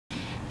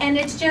And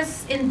it's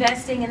just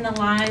investing in the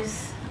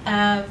lives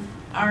of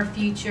our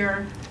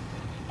future.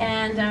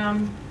 And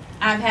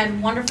I've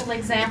had wonderful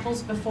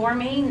examples before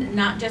me,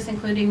 not just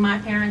including my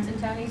parents and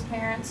Tony's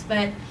parents,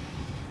 but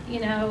you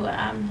know,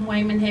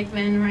 Wayman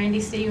Hickman, Randy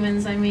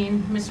Stevens, I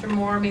mean, Mr.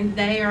 Moore, I mean,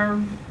 they are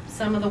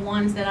some of the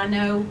ones that I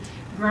know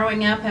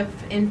growing up have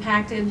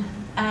impacted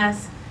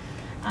us.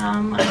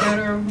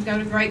 I go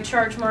to great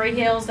church, Murray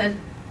Hills,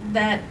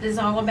 that is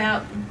all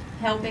about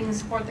helping and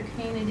support the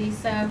community.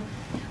 So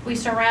we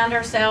surround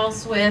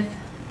ourselves with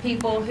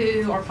people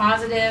who are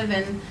positive,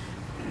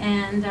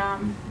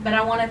 but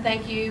I want to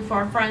thank you for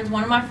our friends.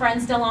 One of my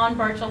friends still on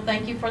virtual.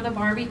 Thank you for the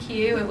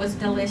barbecue. It was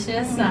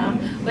delicious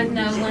with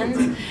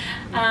Nolan's.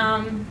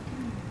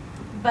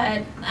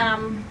 But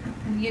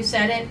you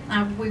said it.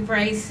 We've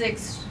raised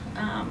 6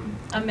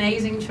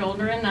 amazing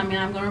children. I mean,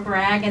 I'm going to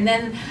brag. And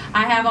then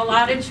I have a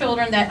lot of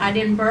children that I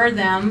didn't birth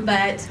them,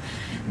 but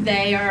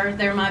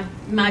they're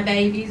my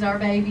babies, our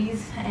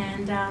babies.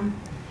 And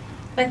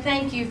but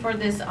thank you for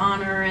this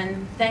honor,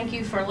 and thank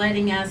you for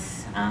letting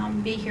us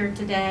be here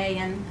today.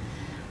 And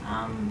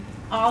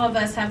all of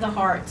us have the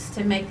hearts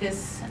to make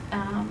this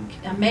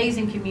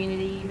amazing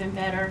community even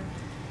better.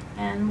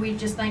 And we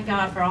just thank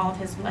God for all of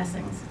His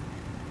blessings.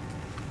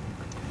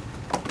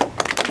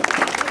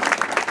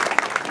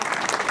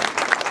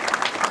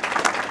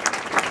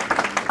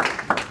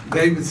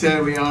 David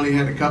said we only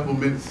had a couple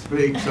minutes to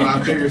speak, so I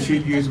figured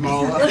she'd use them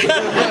all up. Gina,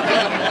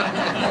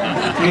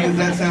 does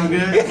that sound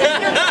good?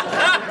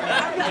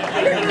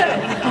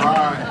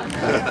 All right.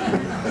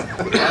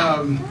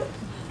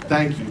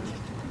 Thank you.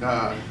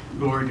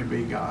 Glory to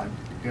be God.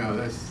 You know,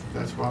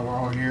 that's why we're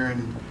all here,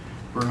 and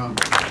we're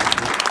humble.